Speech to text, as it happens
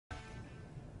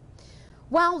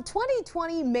While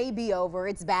 2020 may be over,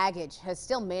 its baggage has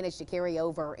still managed to carry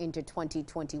over into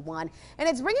 2021, and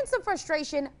it's bringing some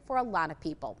frustration for a lot of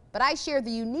people. But I share the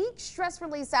unique stress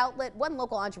release outlet one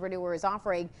local entrepreneur is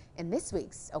offering in this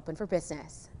week's Open for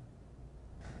Business.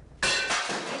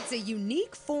 It's a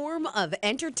unique form of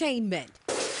entertainment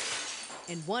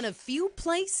and one of few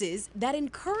places that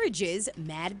encourages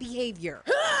mad behavior.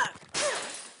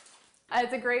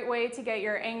 It's a great way to get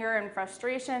your anger and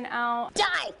frustration out.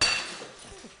 Die!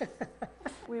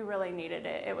 We really needed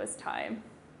it. It was time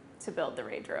to build the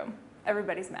Rage Room.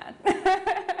 Everybody's mad.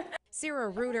 Sarah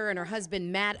Reuter and her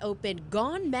husband Matt opened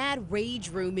Gone Mad Rage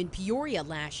Room in Peoria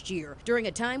last year during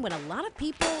a time when a lot of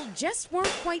people just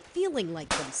weren't quite feeling like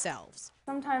themselves.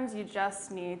 Sometimes you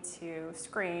just need to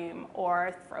scream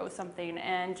or throw something,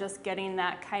 and just getting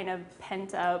that kind of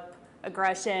pent up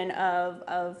aggression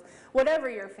of whatever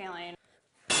you're feeling.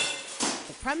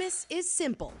 The premise is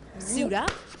simple. Suit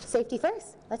up. Safety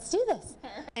first. Let's do this.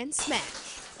 And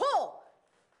smash. Pull!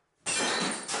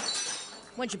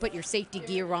 Once you put your safety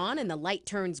gear on and the light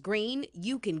turns green,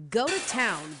 you can go to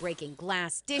town breaking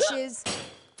glass dishes,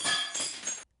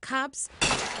 cups,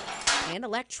 and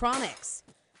electronics.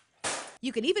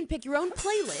 You can even pick your own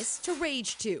playlist to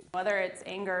rage to. Whether it's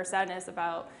anger or sadness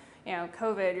about,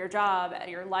 COVID, your job,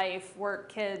 your life,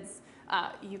 work, kids,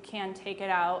 you can take it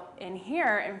out in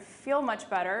here and feel much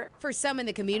better. For some in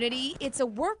the community, it's a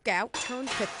workout turned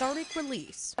cathartic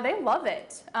release. They love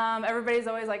it. Everybody's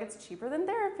always like, it's cheaper than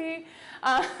therapy.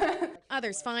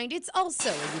 Others find it's also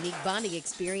a unique bonding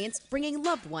experience, bringing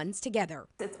loved ones together.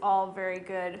 It's all very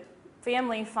good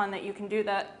family fun that you can do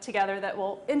that together that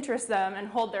will interest them and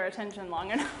hold their attention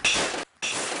long enough.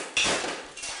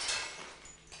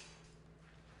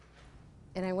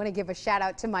 And I want to give a shout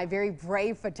out to my very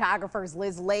brave photographers,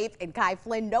 Liz Lape and Kai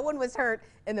Flynn. No one was hurt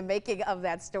in the making of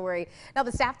that story. Now,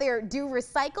 the staff there do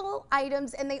recycle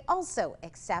items and they also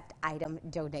accept item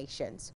donations.